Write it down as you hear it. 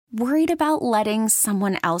Worried about letting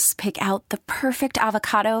someone else pick out the perfect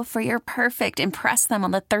avocado for your perfect impress them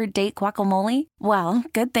on the third date guacamole? Well,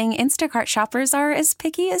 good thing Instacart shoppers are as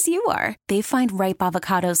picky as you are. They find ripe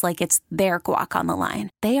avocados like it's their guac on the line.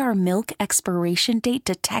 They are milk expiration date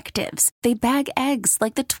detectives. They bag eggs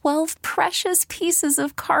like the 12 precious pieces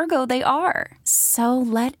of cargo they are. So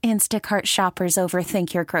let Instacart shoppers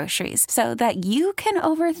overthink your groceries so that you can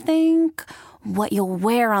overthink what you'll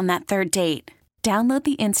wear on that third date. Download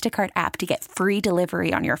the Instacart app to get free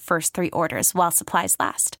delivery on your first 3 orders while supplies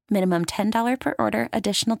last. Minimum $10 per order.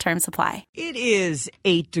 Additional terms apply. It is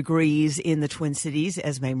 8 degrees in the Twin Cities.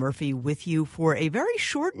 Esme Murphy with you for a very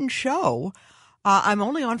shortened show. I'm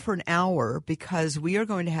only on for an hour because we are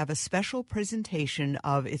going to have a special presentation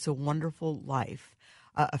of It's a Wonderful Life,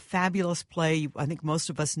 a fabulous play. I think most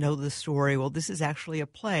of us know the story. Well, this is actually a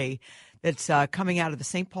play that's coming out of the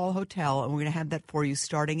St. Paul Hotel, and we're going to have that for you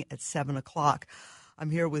starting at 7 o'clock.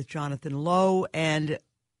 I'm here with Jonathan Lowe, and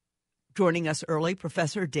joining us early,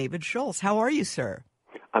 Professor David Schultz. How are you, sir?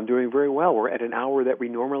 I'm doing very well. We're at an hour that we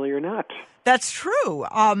normally are not. That's true.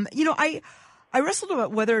 I wrestled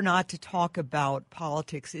about whether or not to talk about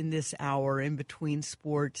politics in this hour in between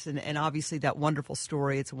sports and obviously that wonderful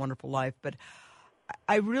story, It's a Wonderful Life. But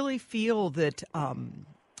I really feel that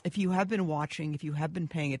if you have been watching, if you have been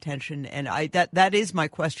paying attention, and that is my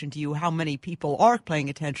question to you, how many people are paying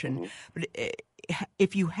attention? Mm-hmm. But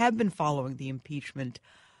if you have been following the impeachment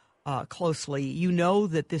closely, you know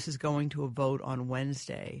that this is going to a vote on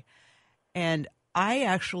Wednesday. And I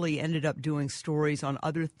actually ended up doing stories on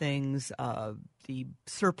other things, the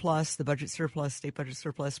surplus, the budget surplus, state budget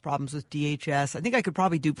surplus, problems with DHS. I think I could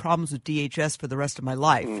probably do problems with DHS for the rest of my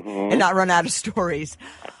life and not run out of stories.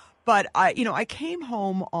 But I came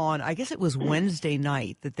home on, I guess it was Wednesday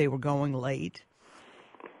night that they were going late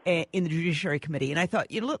in the Judiciary Committee, and I thought,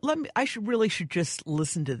 I should just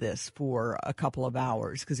listen to this for a couple of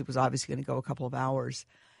hours because it was obviously going to go a couple of hours,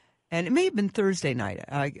 and it may have been Thursday night.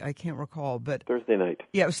 I can't recall, but Thursday night.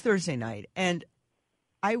 Yeah, it was Thursday night, and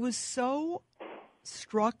I was so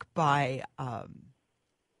struck by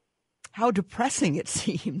how depressing it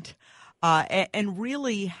seemed, and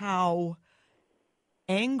really how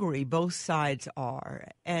angry both sides are,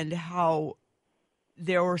 and how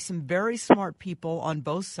there were some very smart people on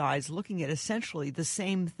both sides looking at essentially the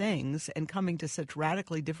same things and coming to such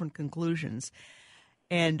radically different conclusions.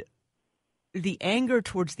 And the anger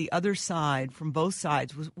towards the other side from both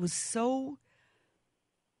sides was so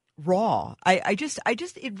raw. I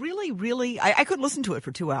couldn't listen to it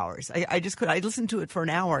for 2 hours. I listened to it for an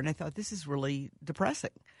hour, and I thought, this is really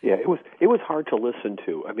depressing. Yeah, it was hard to listen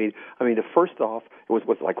to. I mean, first off, it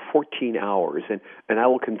was like 14 hours, and I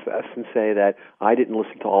will confess and say that I didn't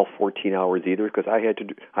listen to all 14 hours either because I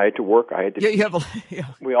had to work.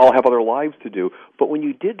 We all have other lives to do. But when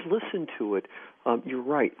you did listen to it, you're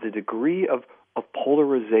right. The degree of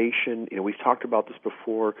polarization, we've talked about this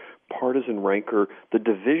before, partisan rancor, the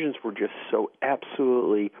divisions were just so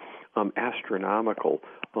absolutely astronomical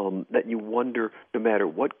that you wonder, no matter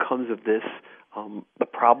what comes of this, the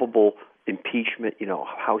probable impeachment,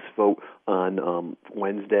 House vote on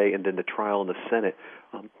Wednesday and then the trial in the Senate,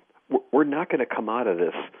 we're not going to come out of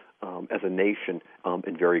this as a nation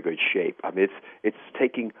in very good shape. I mean, it's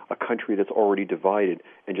taking a country that's already divided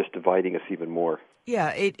and just dividing us even more.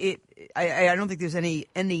 Yeah, I don't think there's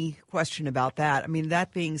any question about that. I mean,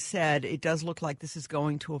 that being said, it does look like this is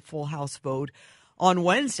going to a full House vote on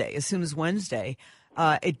Wednesday, as soon as Wednesday.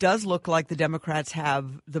 It does look like the Democrats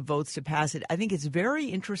have the votes to pass it. I think it's very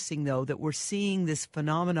interesting, though, that we're seeing this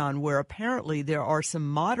phenomenon where apparently there are some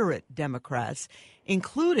moderate Democrats,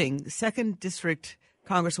 including 2nd District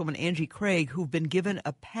Congresswoman Angie Craig, who've been given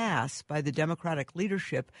a pass by the Democratic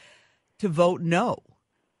leadership to vote no,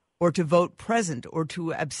 or to vote present, or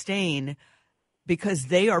to abstain because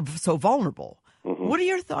they are so vulnerable. Mm-hmm. What are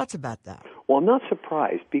your thoughts about that? Well, I'm not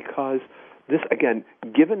surprised because this, again,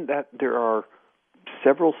 given that there are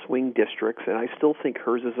several swing districts, and I still think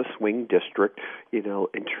hers is a swing district,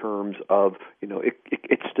 in terms of,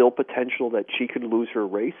 it's still potential that she could lose her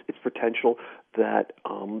race. It's potential that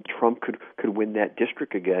Trump could win that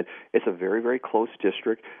district again. It's a very, very close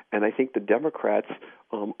district, and I think the Democrats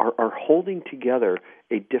are holding together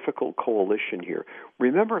a difficult coalition here.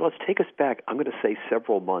 Remember, let's take us back, I'm going to say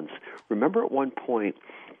several months. Remember at one point,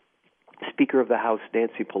 Speaker of the House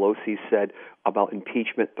Nancy Pelosi said about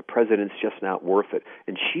impeachment, the president's just not worth it,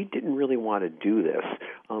 and she didn't really want to do this.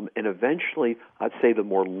 And eventually, I'd say the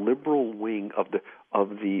more liberal wing of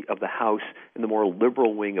the House and the more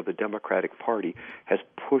liberal wing of the Democratic Party has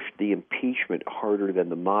pushed the impeachment harder than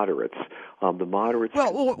the moderates. The moderates.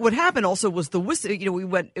 Well, what happened also was the whistle.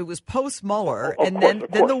 It was post Mueller, then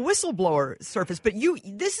the whistleblower surfaced. But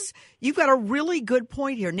you've got a really good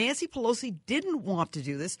point here. Nancy Pelosi didn't want to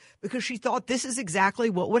do this because she thought this is exactly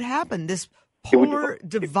what would happen. This polar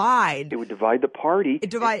divide. It would divide the party.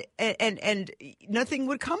 And nothing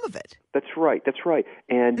would come of it. That's right.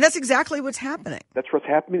 And that's exactly what's happening. That's what's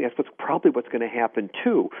happening. That's probably what's going to happen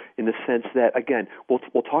too, in the sense that, again,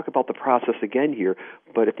 we'll talk about the process again here.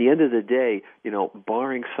 But at the end of the day,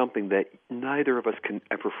 barring something that neither of us can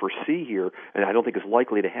ever foresee here, and I don't think is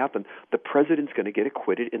likely to happen, the president's going to get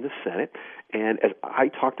acquitted in the Senate. And as I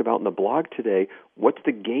talked about in the blog today, what's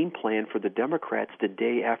the game plan for the Democrats the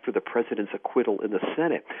day after the president's acquittal in the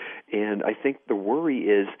Senate? And I think the worry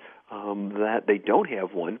is that they don't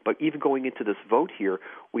have one. But even going into this vote here,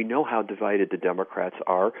 we know how divided the Democrats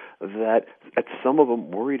are, that some of them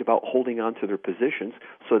worried about holding on to their positions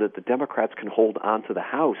so that the Democrats can hold on to the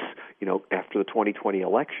House, after the 2020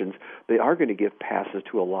 elections. They are going to give passes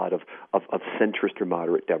to a lot of centrist or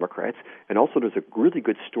moderate Democrats. And also there's a really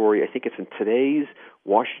good story, I think it's in today's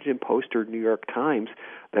Washington Post or New York Times,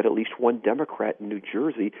 that at least one Democrat in New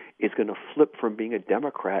Jersey is going to flip from being a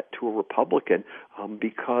Democrat to a Republican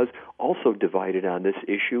because also divided on this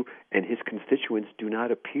issue, and his constituents do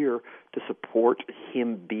not appear to support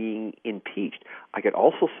him being impeached. I could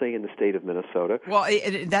also say in the state of Minnesota. Well,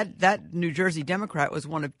 that New Jersey Democrat was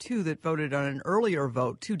one of two that voted on an earlier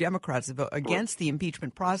vote, two Democrats that voted against the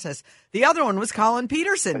impeachment process. The other one was Colin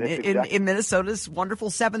Peterson in Minnesota's wonderful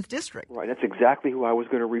 7th District. Right, that's exactly who I was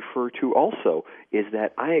going to refer to also, is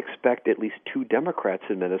that I expect at least two Democrats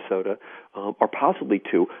in Minnesota, or possibly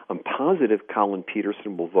two. I'm positive Colin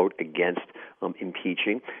Peterson will vote against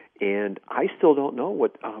impeaching. And I still don't know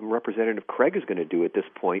what Representative Craig is going to do at this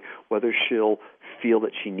point, whether she'll feel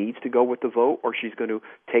that she needs to go with the vote or she's going to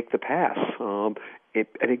take the pass. And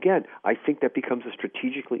again, I think that becomes a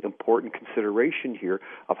strategically important consideration here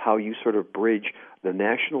of how you sort of bridge the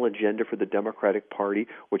national agenda for the Democratic Party,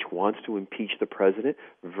 which wants to impeach the president,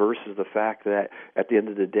 versus the fact that at the end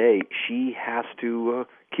of the day, she has to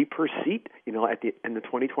keep her seat, in the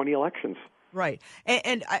 2020 elections. Right.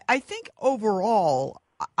 And I think overall,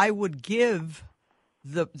 I would give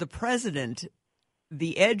the president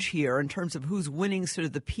the edge here in terms of who's winning sort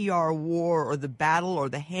of the PR war or the battle or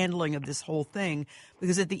the handling of this whole thing,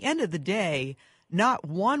 because at the end of the day, not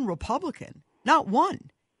one Republican, not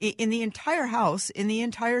one in the entire House, in the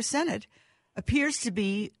entire Senate, appears to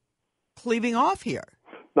be cleaving off here.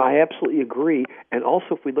 No, I absolutely agree. And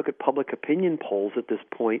also, if we look at public opinion polls at this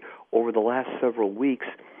point over the last several weeks,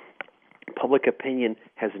 public opinion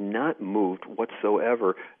has not moved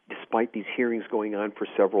whatsoever, despite these hearings going on for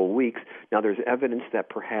several weeks. Now, there's evidence that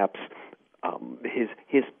perhaps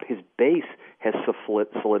his base has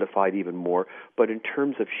solidified even more. But in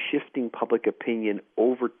terms of shifting public opinion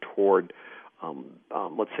over toward,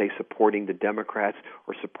 let's say, supporting the Democrats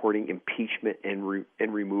or supporting impeachment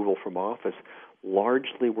and removal from office,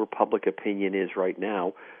 largely where public opinion is right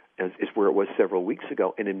now is where it was several weeks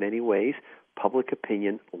ago. And in many ways, public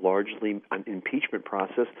opinion largely on impeachment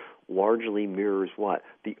process largely mirrors what?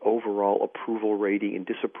 The overall approval rating and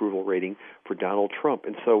disapproval rating for Donald Trump.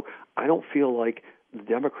 And so I don't feel like the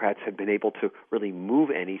Democrats have been able to really move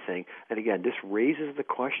anything. And again, this raises the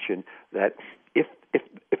question that if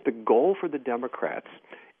the goal for the Democrats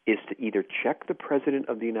is to either check the President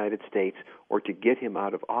of the United States or to get him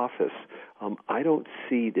out of office, I don't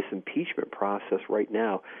see this impeachment process right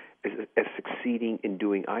now as succeeding in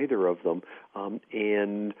doing either of them,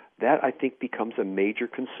 and that I think becomes a major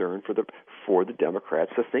concern for the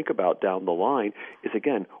Democrats to think about down the line. Is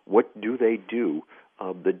again, what do they do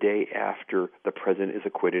the day after the president is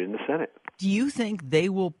acquitted in the Senate? Do you think they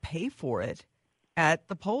will pay for it at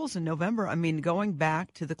the polls in November? I mean, going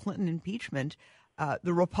back to the Clinton impeachment,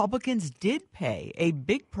 the Republicans did pay a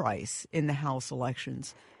big price in the House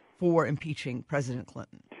elections for impeaching President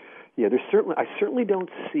Clinton. Yeah, I certainly don't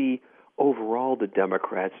see overall the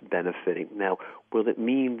Democrats benefiting. Now, will it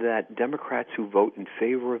mean that Democrats who vote in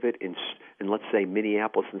favor of it in let's say,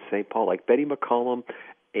 Minneapolis and St. Paul, like Betty McCollum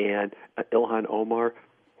and Ilhan Omar,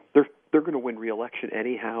 they're going to win re-election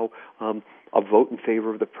anyhow? A vote in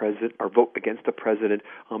favor of the president or vote against the president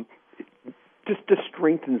just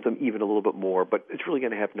strengthens them even a little bit more, but it's really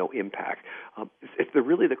going to have no impact.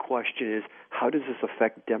 Really the question is, how does this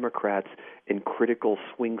affect Democrats in critical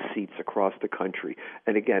swing seats across the country?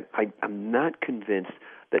 And again, I'm not convinced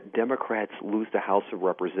that Democrats lose the House of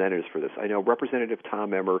Representatives for this. I know Representative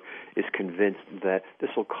Tom Emmer is convinced that this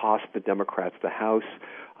will cost the Democrats the House.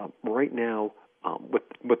 Right now,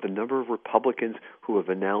 with the number of Republicans who have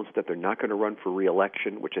announced that they're not going to run for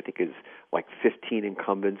re-election, which I think is like 15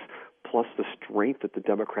 incumbents, plus the strength that the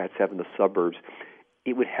Democrats have in the suburbs,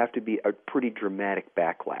 it would have to be a pretty dramatic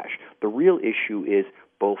backlash. The real issue is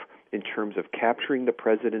both in terms of capturing the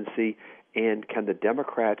presidency and can the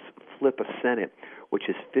Democrats flip a Senate, which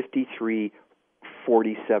is 53-47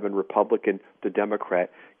 Republican to Democrat.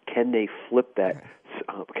 Can they flip that?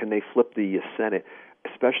 Can they flip the Senate,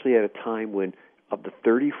 especially at a time when of the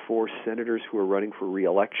 34 senators who are running for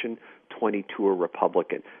re-election, 22 are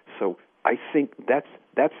Republican. So I think that's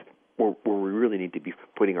where we really need to be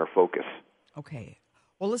putting our focus. Okay.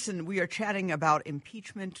 Well, listen, we are chatting about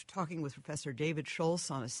impeachment, talking with Professor David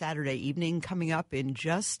Schultz on a Saturday evening. Coming up in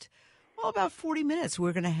just, about 40 minutes,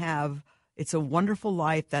 we're going to have It's a Wonderful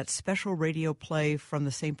Life, that special radio play from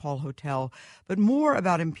the St. Paul Hotel. But more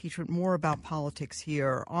about impeachment, more about politics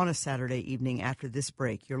here on a Saturday evening after this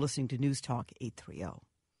break. You're listening to News Talk 830.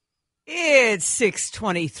 It's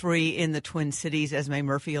 6:23 in the Twin Cities. Esme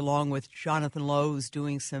Murphy along with Jonathan Lowe, who's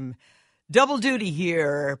doing some double duty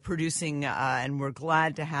here, producing, and we're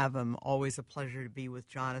glad to have him. Always a pleasure to be with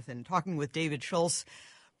Jonathan. Talking with David Schultz,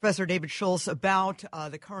 Professor David Schultz, about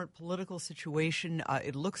the current political situation.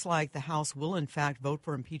 It looks like the House will, in fact, vote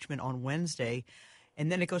for impeachment on Wednesday,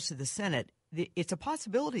 and then it goes to the Senate. It's a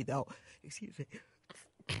possibility, though. Excuse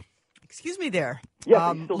me there.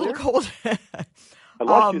 Yeah, you still a little there? cold. I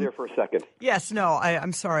lost you there for a second. Yes, no,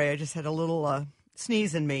 I'm sorry. I just had a little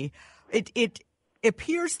sneeze in me. It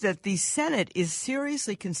appears that the Senate is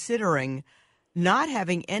seriously considering not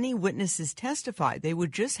having any witnesses testify. They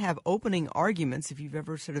would just have opening arguments, if you've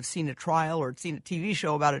ever sort of seen a trial or seen a TV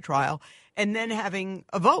show about a trial, and then having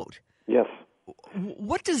a vote. Yes.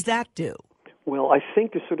 What does that do? Well, I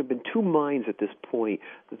think there's sort of been two minds at this point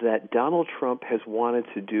that Donald Trump has wanted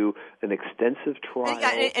to do an extensive trial.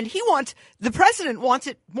 And the president wants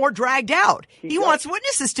it more dragged out. He wants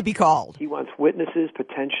witnesses to be called. He wants witnesses,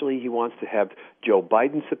 potentially. He wants to have Joe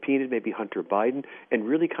Biden subpoenaed, maybe Hunter Biden, and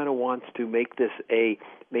really kind of wants to make this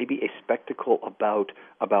maybe a spectacle about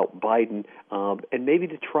Biden, and maybe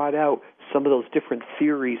to trot out some of those different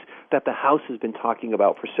theories that the House has been talking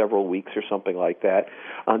about for several weeks or something like that.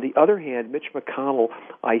 On the other hand, Mitch McConnell,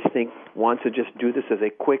 I think, wants to just do this as a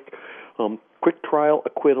quick trial,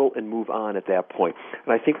 acquittal, and move on at that point.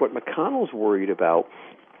 And I think what McConnell's worried about,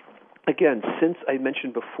 again, since I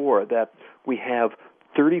mentioned before that we have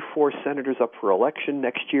 34 senators up for election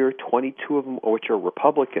next year, 22 of them which are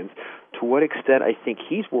Republicans. To what extent I think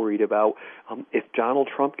he's worried about if Donald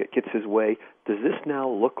Trump gets his way, does this now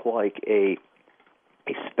look like a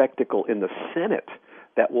spectacle in the Senate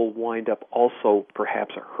that will wind up also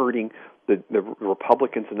perhaps hurting the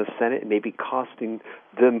Republicans in the Senate and maybe costing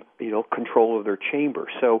them, control of their chamber.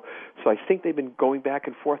 So I think they've been going back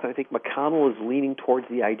and forth, and I think McConnell is leaning towards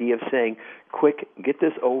the idea of saying, quick, get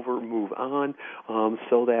this over, move on,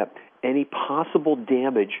 so that any possible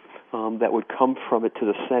damage that would come from it to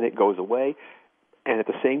the Senate goes away. And at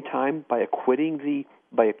the same time, by acquitting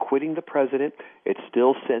the president, it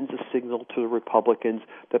still sends a signal to the Republicans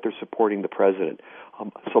that they're supporting the president.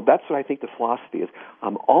 So that's what I think the philosophy is.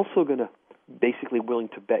 I'm also going to basically willing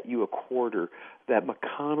to bet you a quarter that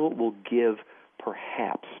McConnell will give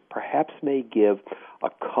perhaps may give a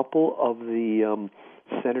couple of the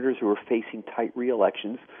senators who are facing tight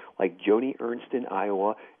re-elections, like Joni Ernst in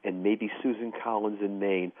Iowa and maybe Susan Collins in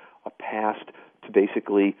Maine, a pass to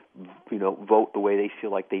basically, vote the way they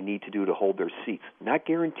feel like they need to do to hold their seats. Not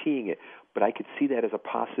guaranteeing it, but I could see that as a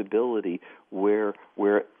possibility where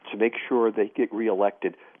to make sure they get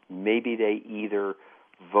reelected, maybe they either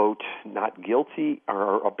vote not guilty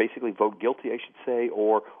or basically vote guilty, I should say,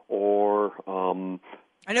 or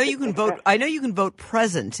I know you can vote. I know you can vote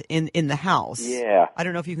present in the House. Yeah. I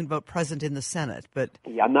don't know if you can vote present in the Senate, but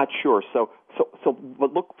yeah, I'm not sure. So,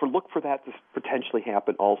 but look for that to potentially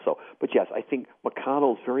happen also. But yes, I think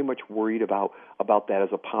McConnell is very much worried about that as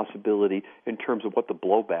a possibility in terms of what the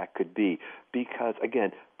blowback could be. Because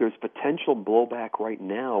again, there's potential blowback right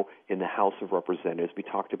now in the House of Representatives. We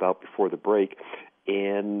talked about before the break,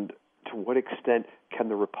 and to what extent can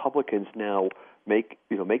the Republicans now make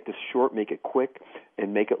this short, make it quick,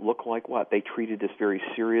 and make it look like what they treated this very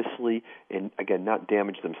seriously, and again, not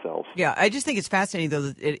damage themselves. Yeah, I just think it's fascinating, though,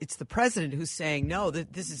 that it's the president who's saying, no,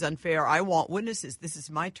 this is unfair. I want witnesses. This is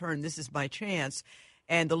my turn. This is my chance.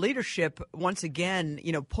 And the leadership, once again,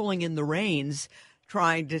 pulling in the reins,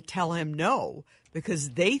 trying to tell him no,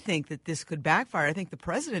 because they think that this could backfire. I think the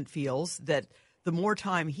president feels that the more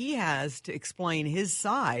time he has to explain his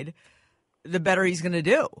side, the better he's going to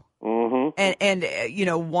do. Mm-hmm.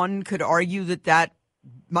 And one could argue that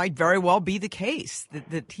might very well be the case,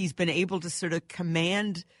 that he's been able to sort of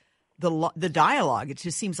command the dialogue. It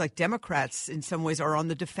just seems like Democrats in some ways are on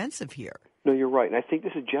the defensive here. No, you're right. And I think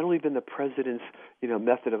this has generally been the president's,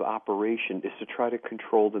 method of operation, is to try to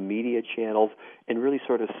control the media channels and really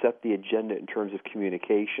sort of set the agenda in terms of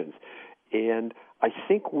communications. And I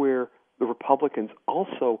think where the Republicans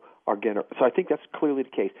also are so I think that's clearly the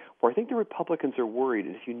case. Where I think the Republicans are worried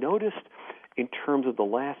is, you noticed in terms of the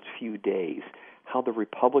last few days how the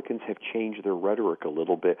Republicans have changed their rhetoric a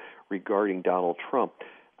little bit regarding Donald Trump.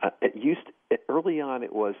 Early on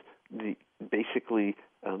it was basically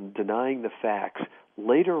denying the facts.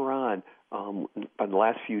 Later on, in the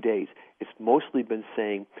last few days, it's mostly been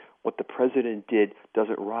saying what the president did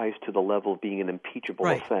doesn't rise to the level of being an impeachable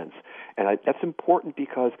offense. And that's important,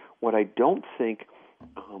 because what I don't think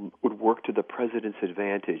would work to the president's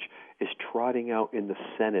advantage is trotting out in the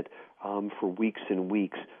Senate for weeks and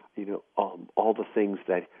weeks, all the things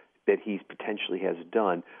that he potentially has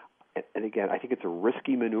done. And again, I think it's a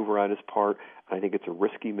risky maneuver on his part. I think it's a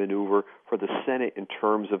risky maneuver for the Senate in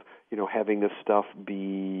terms of, having this stuff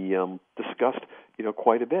be discussed,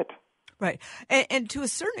 quite a bit. Right. And to a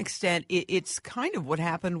certain extent, it's kind of what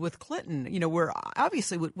happened with Clinton, where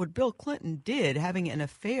obviously what Bill Clinton did, having an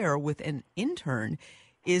affair with an intern,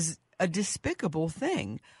 is a despicable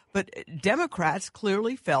thing. But Democrats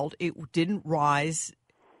clearly felt it didn't rise.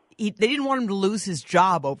 They didn't want him to lose his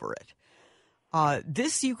job over it.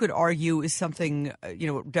 This, you could argue, is something,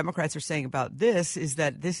 what Democrats are saying about this is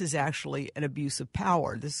that this is actually an abuse of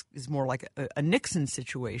power. This is more like a Nixon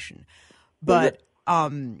situation. But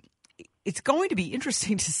it's going to be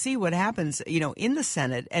interesting to see what happens, in the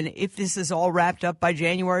Senate, and if this is all wrapped up by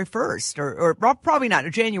January 1st, or probably not.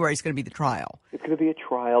 January is going to be the trial. It's going to be a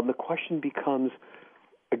trial, and the question becomes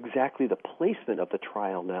exactly the placement of the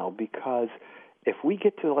trial now, because if we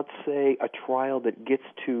get to, let's say, a trial that gets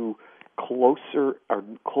to closer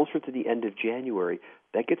to the end of January,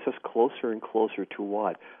 that gets us closer and closer to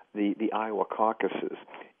what? The Iowa caucuses.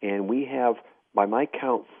 And we have, by my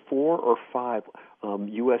count, 4 or 5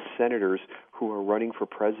 U.S. senators who are running for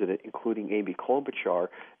president, including Amy Klobuchar,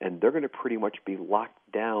 and they're going to pretty much be locked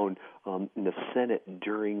down in the Senate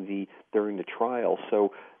during the trial.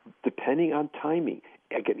 So depending on timing,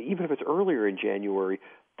 again, even if it's earlier in January,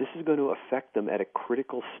 this is going to affect them at a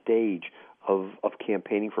critical stage of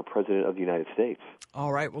campaigning for president of the United States.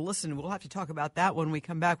 All right. Well, listen, we'll have to talk about that when we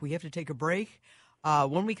come back. We have to take a break.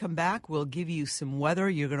 When we come back, we'll give you some weather.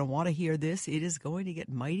 You're going to want to hear this. It is going to get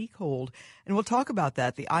mighty cold, and we'll talk about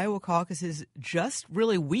that. The Iowa caucus is just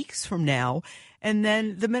really weeks from now, and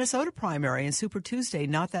then the Minnesota primary and Super Tuesday,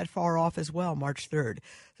 not that far off as well, March 3rd.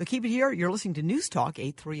 So keep it here. You're listening to News Talk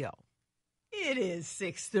 830. It is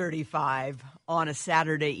 6:35 on a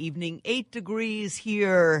Saturday evening, 8 degrees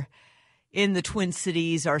here in the Twin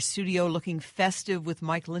Cities. Our studio looking festive with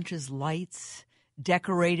Mike Lynch's lights,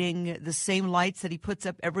 decorating the same lights that he puts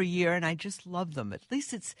up every year, and I just love them. At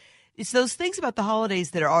least it's those things about the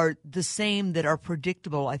holidays that are the same, that are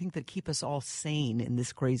predictable, I think, that keep us all sane in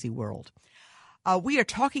this crazy world. We are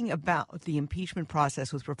talking about the impeachment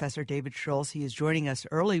process with Professor David Schultz. He is joining us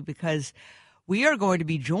early because we are going to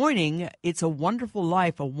be joining It's a Wonderful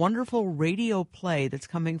Life, a wonderful radio play that's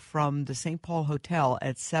coming from the St. Paul Hotel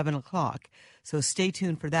at 7 o'clock. So stay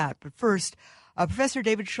tuned for that. But first, Professor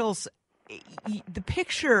David Schultz, the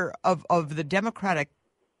picture of the Democratic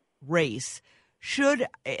race should,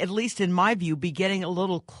 at least in my view, be getting a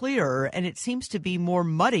little clearer, and it seems to be more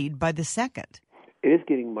muddied by the second. It is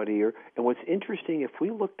getting muddier. And what's interesting, if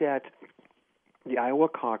we looked at the Iowa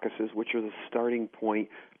caucuses, which are the starting point,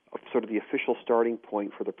 sort of the official starting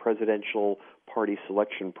point for the presidential party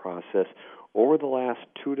selection process, over the last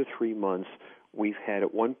 2 to 3 months, we've had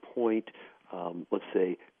at one point, let's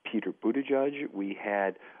say, Peter Buttigieg, we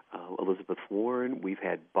had Elizabeth Warren, we've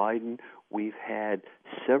had Biden, we've had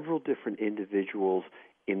several different individuals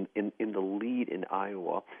in the lead in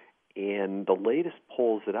Iowa. And the latest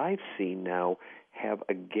polls that I've seen now have,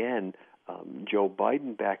 again, Joe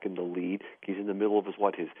Biden back in the lead. He's in the middle of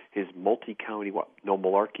his multi-county no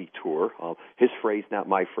malarkey tour. His phrase, not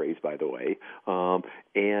my phrase, by the way.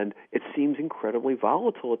 And it seems incredibly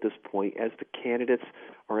volatile at this point as the candidates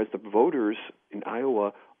or as the voters in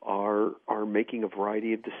Iowa are making a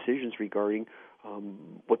variety of decisions regarding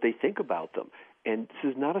what they think about them. And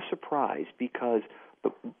this is not a surprise because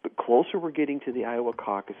the closer we're getting to the Iowa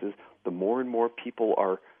caucuses, the more and more people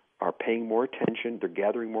are paying more attention, they're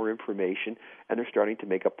gathering more information, and they're starting to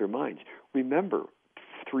make up their minds. Remember,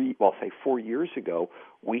 4 years ago,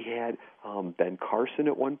 we had Ben Carson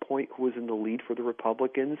at one point who was in the lead for the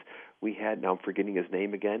Republicans. We had, now I'm forgetting his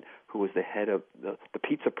name again, who was the head of the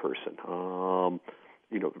pizza person.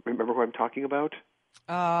 Remember who I'm talking about?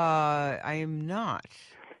 I am not.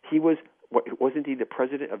 Wasn't he the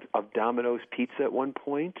president of Domino's Pizza at one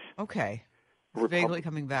point? Okay. It's vaguely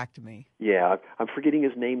coming back to me. Yeah, I'm forgetting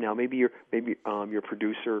his name now. Maybe your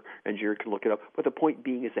producer engineer can look it up. But the point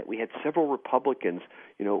being is that we had several Republicans,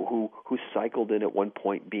 who cycled in at one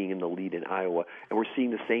point being in the lead in Iowa, and we're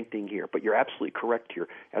seeing the same thing here. But you're absolutely correct here.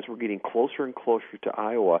 As we're getting closer and closer to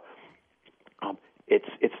Iowa,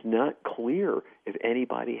 it's not clear if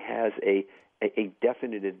anybody has a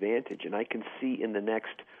definite advantage, and I can see in the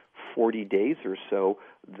next 40 days or so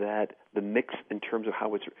that the mix in terms of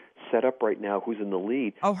how it's set up right now, who's in the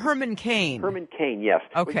lead. Oh, Herman Cain. Herman Cain, yes.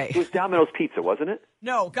 Okay. It was Domino's Pizza, wasn't it?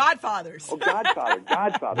 No, Godfathers. Oh, Godfather.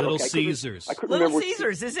 Little okay, Caesars. I couldn't Little remember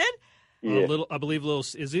Caesars, is it? Yeah. I believe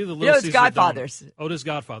is either Little No, it's Caesars Godfathers. It is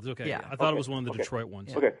Godfathers. Okay. Yeah. I thought it was one of the Detroit ones.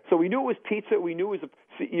 Yeah. Okay, so we knew it was pizza. We knew it was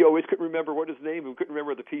the CEO. We couldn't remember what his name. We couldn't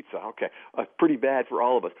remember the pizza. Okay, pretty bad for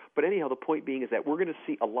all of us. But anyhow, the point being is that we're going to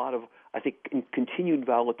see a lot of, I think, continued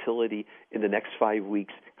volatility in the next 5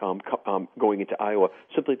 weeks going into Iowa,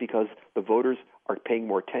 simply because the voters are paying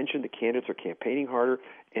more attention, the candidates are campaigning harder,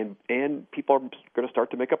 and people are going to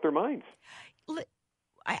start to make up their minds.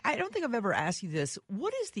 I don't think I've ever asked you this.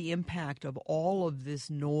 What is the impact of all of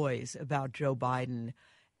this noise about Joe Biden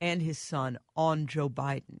and his son on Joe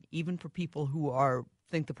Biden, even for people who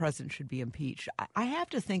think the president should be impeached? I have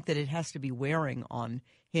to think that it has to be wearing on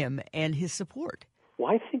him and his support.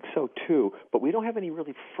 Well, I think so, too, but we don't have any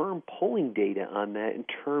really firm polling data on that in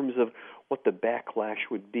terms of what the backlash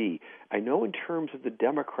would be. I know in terms of the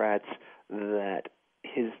Democrats that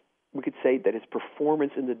we could say that his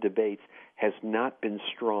performance in the debates has not been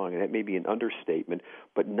strong, and that may be an understatement,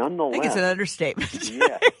 but nonetheless... I think it's an understatement.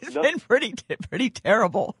 Yeah. It's been pretty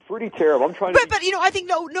terrible. Pretty terrible. I'm trying to... But I think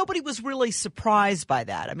nobody was really surprised by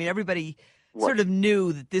that. I mean, everybody sort of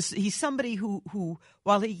knew that he's somebody who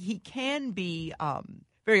while he can be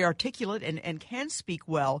very articulate and can speak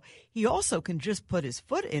well, he also can just put his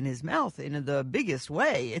foot in his mouth in the biggest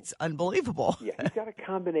way. It's unbelievable. Yeah, he's got a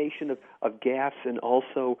combination of gaffes, and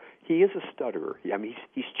also he is a stutterer. I mean,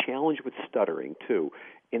 he's challenged with stuttering, too.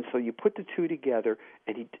 And so you put the two together,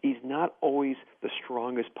 and he's not always the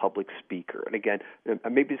strongest public speaker. And again,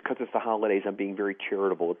 maybe it's because it's the holidays. I'm being very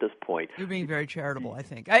charitable at this point. You're being very charitable, I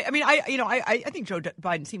think. I think Joe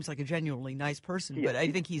Biden seems like a genuinely nice person, but I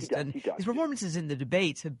think his performances in the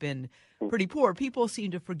debates have been pretty poor. People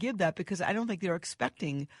seem to forgive that because I don't think they're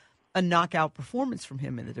expecting a knockout performance from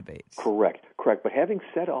him in the debates. Correct. But having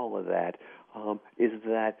said all of that, is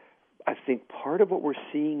that I think part of what we're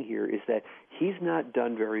seeing here is that he's not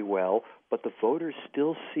done very well, but the voters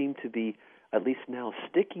still seem to be, at least now,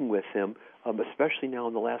 sticking with him, especially now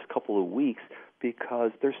in the last couple of weeks, because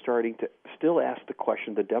they're starting to still ask the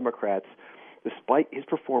question, the Democrats, despite his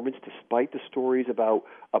performance, despite the stories about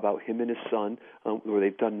him and his son, where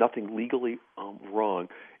they've done nothing legally wrong,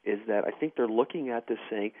 is that I think they're looking at this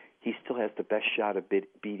saying he still has the best shot of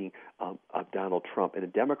beating Donald Trump. And the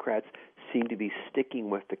Democrats seem to be sticking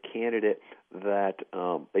with the candidate that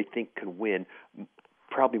they think can win,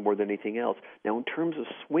 probably more than anything else. Now, in terms of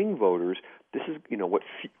swing voters, this is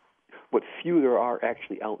what few there are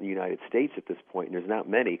actually out in the United States at this point, and there's not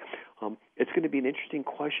many. It's going to be an interesting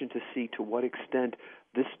question to see to what extent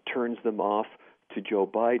this turns them off to Joe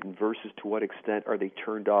Biden versus to what extent are they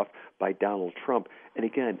turned off by Donald Trump. And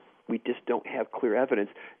again, we just don't have clear evidence.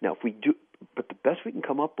 Now, if we do, but the best we can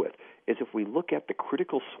come up with is if we look at the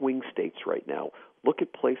critical swing states right now, look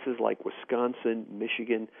at places like Wisconsin,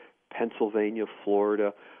 Michigan, Pennsylvania,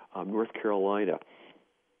 Florida, North Carolina,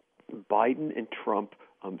 Biden and Trump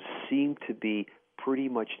seem to be pretty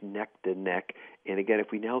much neck to neck. And again,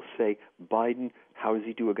 if we now say Biden, how does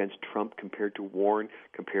he do against Trump compared to Warren,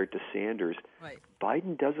 compared to Sanders? Right.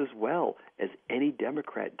 Biden does as well as any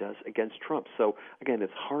Democrat does against Trump. So again,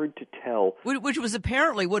 it's hard to tell. Which was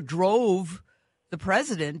apparently what drove the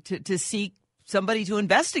president to seek somebody to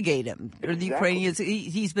investigate him. Or the Ukrainians.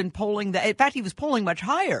 He's been polling that. In fact, he was polling much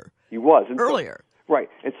higher He was. And earlier. So, right.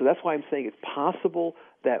 And so that's why I'm saying it's possible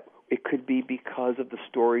that it could be because of the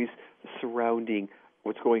stories surrounding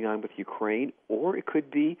what's going on with Ukraine, or it could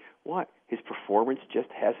be what? His performance just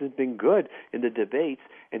hasn't been good in the debates,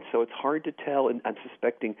 and so it's hard to tell, and I'm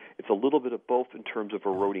suspecting it's a little bit of both in terms of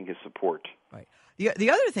eroding his support. Right. The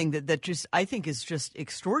other thing that just I think is just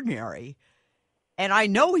extraordinary, and I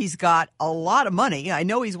know he's got a lot of money. I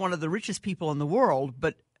know he's one of the richest people in the world,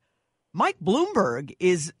 but Mike Bloomberg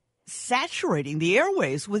is saturating the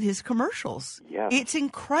airwaves with his commercials. Yes. It's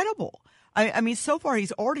incredible. I mean, so far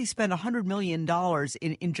he's already spent $100 million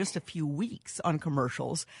in just a few weeks on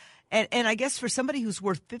commercials. And I guess for somebody who's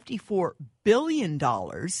worth $54 billion,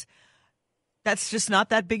 that's just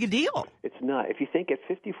not that big a deal. It's not. If you think at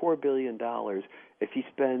 $54 billion, even if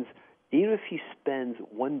he spends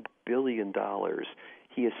 $1 billion,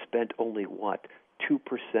 he has spent only,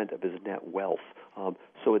 2% of his net wealth.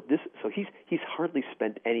 So he's hardly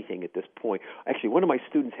spent anything at this point. Actually, one of my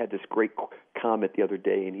students had this great comment the other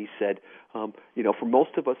day, and he said, for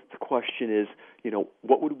most of us, the question is,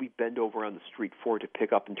 what would we bend over on the street for to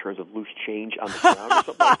pick up in terms of loose change on the ground or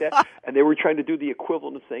something like that? And they were trying to do the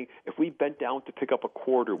equivalent of saying, if we bent down to pick up a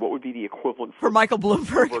quarter, what would be the equivalent for Michael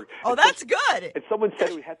Bloomberg? Oh, that's good. And someone said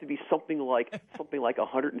it would have to be something like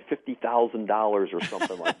 $150,000 or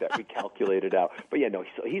something like that. We calculated out. But yeah, no,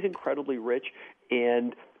 he's incredibly rich,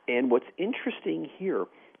 and what's interesting here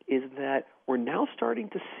is that we're now starting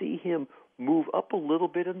to see him move up a little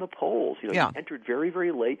bit in the polls. He entered very,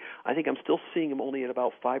 very late. I think I'm still seeing him only at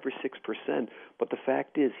about 5 or 6%. But the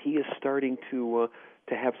fact is, he is starting to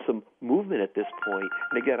have some movement at this point.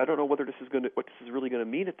 And again, I don't know whether what this is really going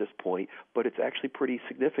to mean at this point, but it's actually pretty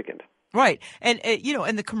significant. Right, and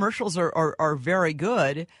and the commercials are very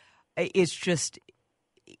good. It's just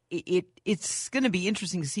it's going to be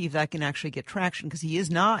interesting to see if that can actually get traction, because he is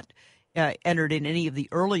not entered in any of the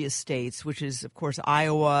earliest states, which is, of course,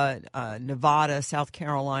 Iowa, Nevada, South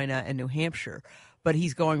Carolina, and New Hampshire. But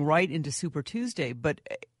he's going right into Super Tuesday. But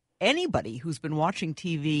anybody who's been watching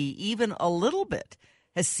TV even a little bit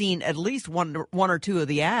has seen at least one or two of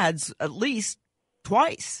the ads at least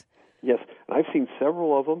twice. Yes, and I've seen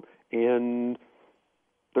several of them, and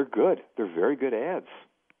they're good. They're very good ads.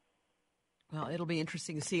 Well, it'll be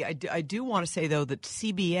interesting to see. I do want to say, though, that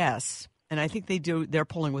CBS, and I think they're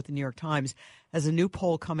polling with the New York Times, has a new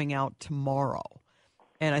poll coming out tomorrow.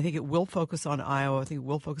 And I think it will focus on Iowa. I think it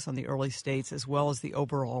will focus on the early states as well as the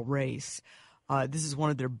overall race. This is one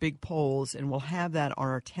of their big polls, and we'll have that on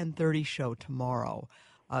our 10:30 show tomorrow.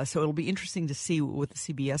 So it'll be interesting to see what the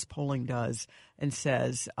CBS polling does and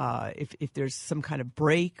says if there's some kind of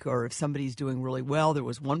break or if somebody's doing really well. There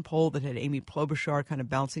was one poll that had Amy Klobuchar kind of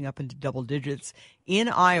bouncing up into double digits in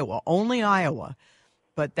Iowa, only Iowa.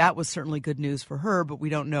 But that was certainly good news for her, but we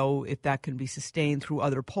don't know if that can be sustained through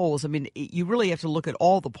other polls. I mean, you really have to look at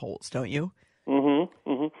all the polls, don't you? Mm-hmm.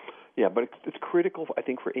 Mm-hmm. Yeah, but it's critical, I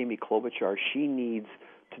think, for Amy Klobuchar. She needs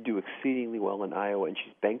to do exceedingly well in Iowa, and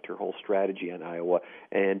she's banked her whole strategy on Iowa.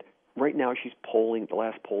 And right now she's polling, the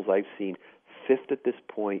last polls I've seen, 5th at this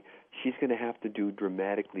point. She's going to have to do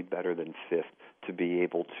dramatically better than 5th to be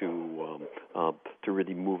able to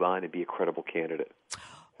really move on and be a credible candidate.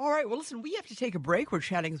 All right. Well, listen, we have to take a break. We're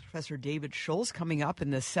chatting with Professor David Schultz. Coming up in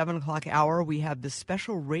the 7 o'clock hour, we have the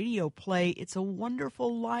special radio play, It's a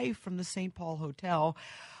Wonderful Life, from the St. Paul Hotel.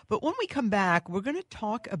 But when we come back, we're going to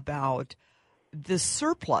talk about the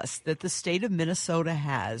surplus that the state of Minnesota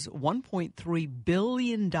has, $1.3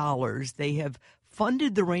 billion. They have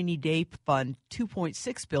funded the rainy day fund,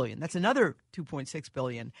 $2.6 billion. That's another $2.6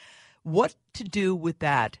 billion. What to do with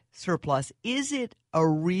that surplus? Is it a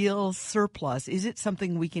real surplus? Is it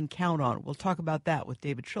something we can count on? We'll talk about that with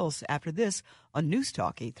David Schultz after this on News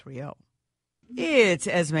Talk 830. It's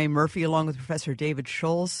Esme Murphy along with Professor David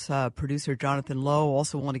Schultz, producer Jonathan Lowe.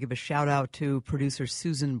 Also want to give a shout out to producer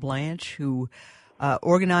Susan Blanche, who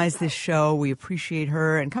organized this show. We appreciate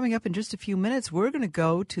her. And coming up in just a few minutes, we're going to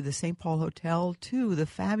go to the St. Paul Hotel to the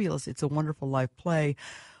fabulous It's a Wonderful Life play.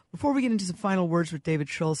 Before we get into some final words with David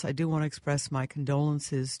Schultz, I do want to express my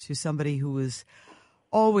condolences to somebody who was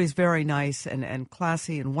always very nice and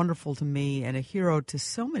classy and wonderful to me, and a hero to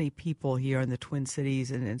so many people here in the Twin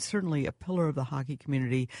Cities, and certainly a pillar of the hockey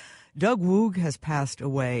community. Doug Woog has passed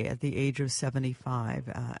away at the age of 75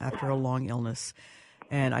 after a long illness.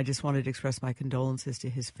 And I just wanted to express my condolences to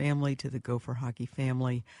his family, to the Gopher hockey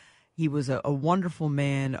family. He was a wonderful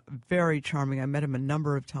man, very charming. I met him a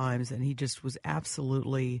number of times, and he just was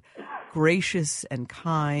absolutely gracious and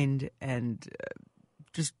kind and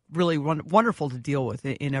just really wonderful to deal with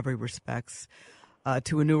in every respects.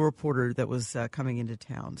 to a new reporter that was coming into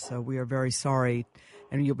town. So we are very sorry,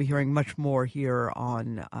 and you'll be hearing much more here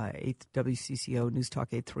on WCCO News Talk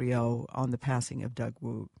 830 on the passing of Doug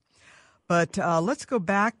Wood. But let's go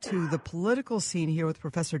back to the political scene here with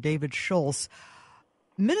Professor David Schultz.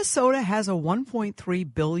 Minnesota has a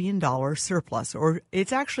 $1.3 billion surplus, or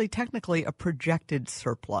it's actually technically a projected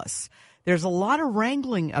surplus. There's a lot of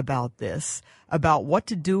wrangling about this, about what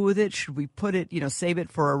to do with it. Should we put it, save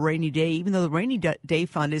it for a rainy day? Even though the rainy day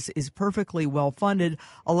fund is perfectly well funded,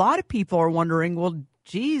 a lot of people are wondering, well,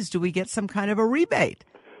 geez, do we get some kind of a rebate?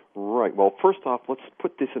 Right. Well, first off, let's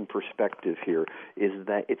put this in perspective here, is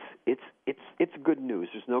that it's good news.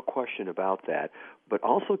 There's no question about that. But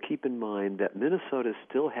also keep in mind that Minnesota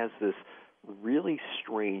still has this really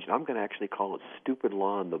strange, and I'm going to actually call it stupid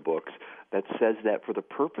law in the books, that says that for the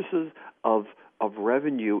purposes of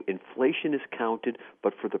revenue, inflation is counted,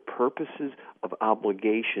 but for the purposes of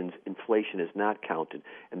obligations, inflation is not counted.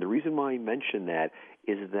 And the reason why I mention that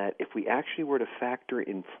is that if we actually were to factor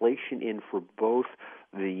inflation in for both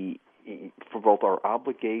our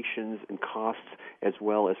obligations and costs as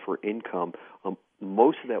well as for income,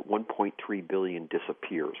 most of that $1.3 billion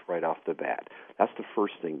disappears right off the bat. That's the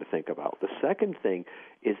first thing to think about. The second thing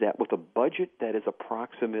is that with a budget that is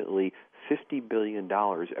approximately $50 billion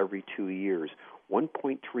every 2 years,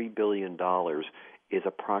 $1.3 billion is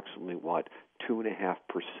approximately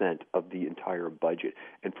 2.5% of the entire budget.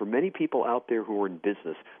 And for many people out there who are in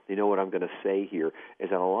business, they know what I'm going to say here,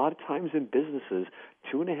 is that a lot of times in businesses,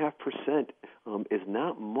 2.5% is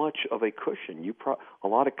not much of a cushion. A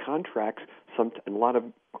lot of contracts, a lot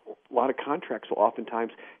of contracts will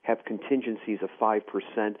oftentimes have contingencies of 5%,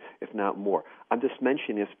 if not more. I'm just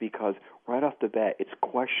mentioning this because right off the bat, it's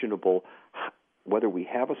questionable whether we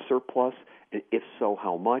have a surplus, and if so,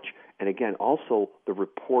 how much. And again, also the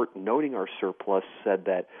report noting our surplus said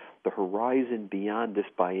that the horizon beyond this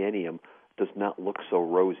biennium does not look so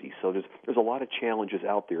rosy. So there's a lot of challenges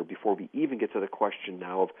out there before we even get to the question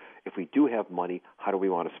now of if we do have money, how do we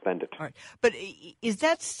want to spend it? All right. But is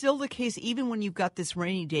that still the case even when you've got this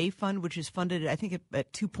rainy day fund, which is funded, I think,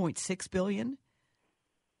 at $2.6 billion?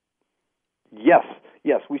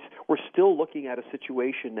 Yes, we're still looking at a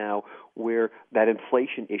situation now where that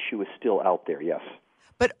inflation issue is still out there, yes.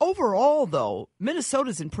 But overall, though,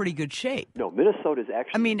 Minnesota's in pretty good shape. No, Minnesota's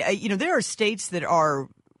actually... I mean, there are states that are,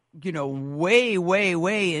 way, way,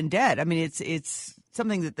 way in debt. I mean, it's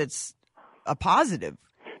something that's a positive.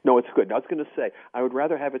 No, it's good. I was going to say, I would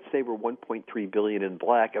rather have it say we're $1.3 billion in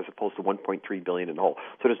black as opposed to $1.3 billion in whole.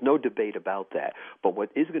 So there's no debate about that. But what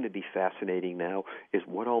is going to be fascinating now is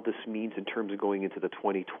what all this means in terms of going into the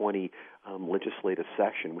 2020 legislative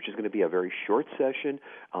session, which is going to be a very short session.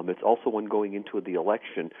 It's also one going into the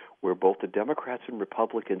election where both the Democrats and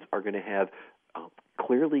Republicans are going to have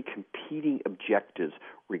clearly competing objectives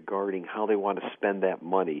regarding how they want to spend that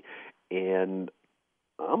money. And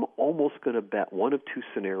I'm almost going to bet one of two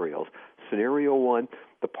scenarios. Scenario one,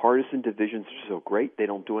 the partisan divisions are so great they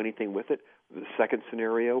don't do anything with it. The second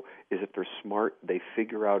scenario is if they're smart, they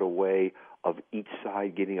figure out a way of each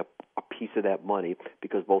side getting a piece of that money,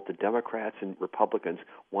 because both the Democrats and Republicans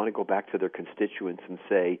want to go back to their constituents and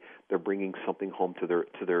say they're bringing something home to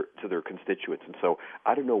their constituents. And so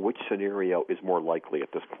I don't know which scenario is more likely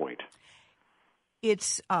at this point.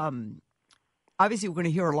 It's obviously, we're going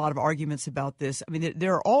to hear a lot of arguments about this. I mean,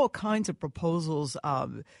 there are all kinds of proposals.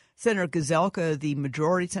 Senator Gazelka,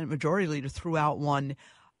 the Senate Majority Leader, threw out one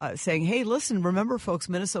saying, hey, listen, remember, folks,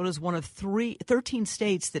 Minnesota is one of 13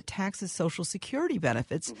 states that taxes Social Security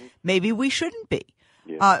benefits. Mm-hmm. Maybe we shouldn't be.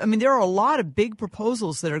 Yeah. I mean, there are a lot of big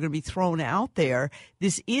proposals that are going to be thrown out there.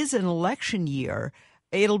 This is an election year.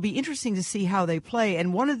 It'll be interesting to see how they play.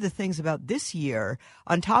 And one of the things about this year,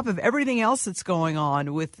 on top of everything else that's going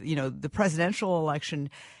on with, the presidential election,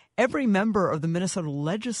 every member of the Minnesota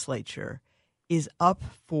legislature is up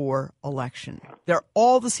for election.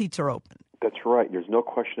 All the seats are open. That's right. There's no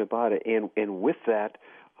question about it. And with that,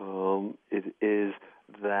 it is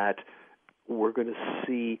that we're going to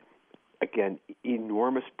see, again,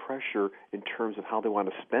 enormous pressure in terms of how they want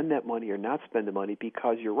to spend that money or not spend the money,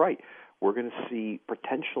 because you're right. We're going to see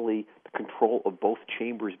potentially the control of both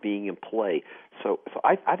chambers being in play. So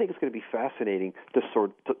I think it's going to be fascinating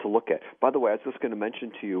to look at. By the way, I was just going to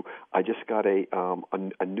mention to you, I just got a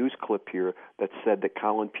news clip here that said that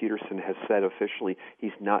Colin Peterson has said officially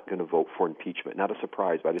he's not going to vote for impeachment. Not a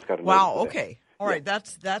surprise, but I just got a wow. Okay. All right.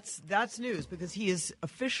 That's news, because he has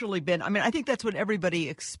officially been. I mean, I think that's what everybody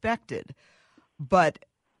expected, but.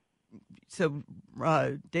 So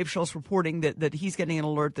Dave Schultz reporting that he's getting an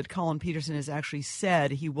alert that Colin Peterson has actually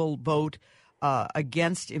said he will vote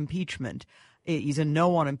against impeachment. He's a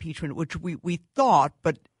no on impeachment, which we thought,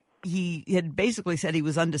 but he had basically said he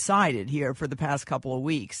was undecided here for the past couple of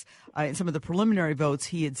weeks. In some of the preliminary votes,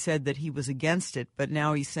 he had said that he was against it, but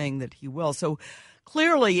now he's saying that he will. So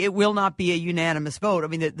clearly it will not be a unanimous vote. I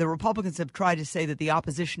mean, the Republicans have tried to say that the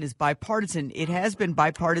opposition is bipartisan. It has been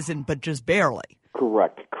bipartisan, but just barely.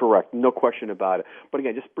 Correct. No question about it. But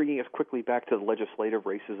again, just bringing us quickly back to the legislative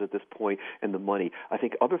races at this point and the money, I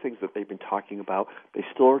think other things that they've been talking about, they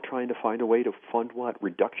still are trying to find a way to fund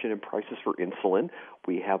reduction in prices for insulin.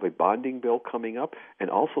 We have a bonding bill coming up, and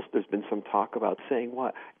also there's been some talk about saying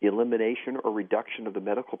elimination or reduction of the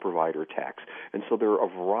medical provider tax. And so there are a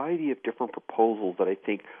variety of different proposals that I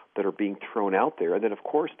think that are being thrown out there. And then, of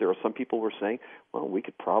course, there are some people who are saying, well, we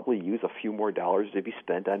could probably use a few more dollars to be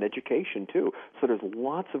spent on education, too. So there's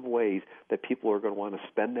lots of ways that people are going to want to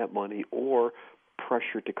spend that money or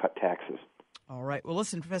pressure to cut taxes. All right. Well,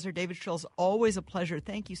 listen, Professor David Schultz, always a pleasure.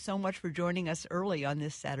 Thank you so much for joining us early on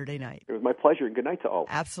this Saturday night. It was my pleasure, and good night to all.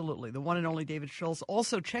 Absolutely. The one and only David Schultz.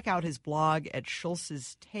 Also, check out his blog at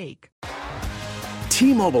Schultz's Take.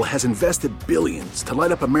 T-Mobile has invested billions to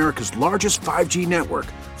light up America's largest 5G network,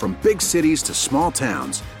 from big cities to small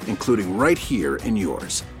towns, including right here in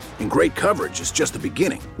yours. And great coverage is just the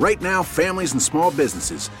beginning. Right now, families and small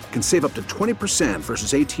businesses can save up to 20%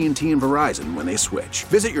 versus AT&T and Verizon when they switch.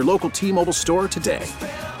 Visit your local T-Mobile store today.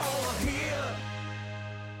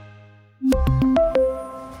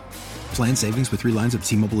 Plan savings with 3 lines of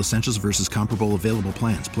T-Mobile Essentials versus comparable available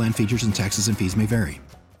plans. Plan features and taxes and fees may vary.